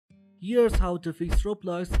Here's how to fix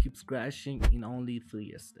Roblox keeps crashing in only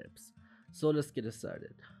 3 steps. So let's get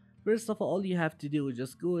started. First of all you have to do is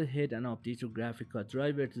just go ahead and update your graphic card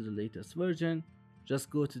driver to the latest version. Just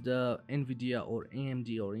go to the Nvidia or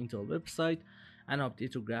AMD or Intel website and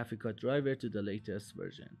update your graphic card driver to the latest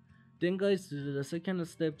version. Then guys, to do the second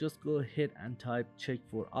step, just go ahead and type check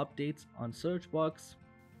for updates on search box.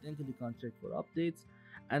 Then click on check for updates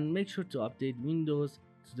and make sure to update Windows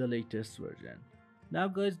to the latest version. Now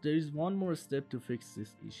guys, there is one more step to fix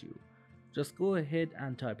this issue. Just go ahead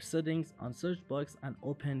and type settings on search box and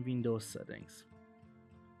open Windows settings.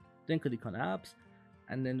 Then click on apps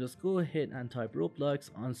and then just go ahead and type Roblox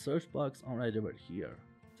on search box on right over here.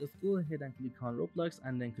 Just go ahead and click on Roblox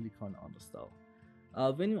and then click on uninstall.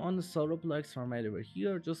 When you uninstall Roblox from right over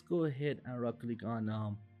here, just go ahead and right click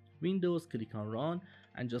on Windows, click on run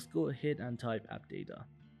and just go ahead and type app data.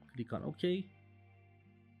 Click on OK.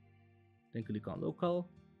 Then click on local.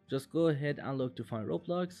 Just go ahead and look to find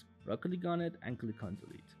Roblox, right click on it and click on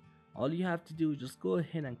delete. All you have to do is just go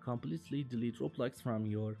ahead and completely delete Roblox from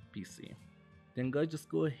your PC. Then guys, just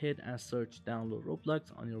go ahead and search download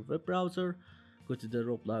Roblox on your web browser. Go to the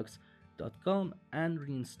roblox.com and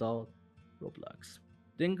reinstall Roblox.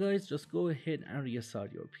 Then guys, just go ahead and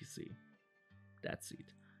restart your PC. That's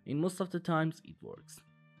it. In most of the times it works.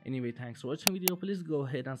 Anyway, thanks for watching video. Please go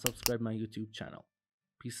ahead and subscribe my YouTube channel.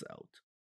 Peace out.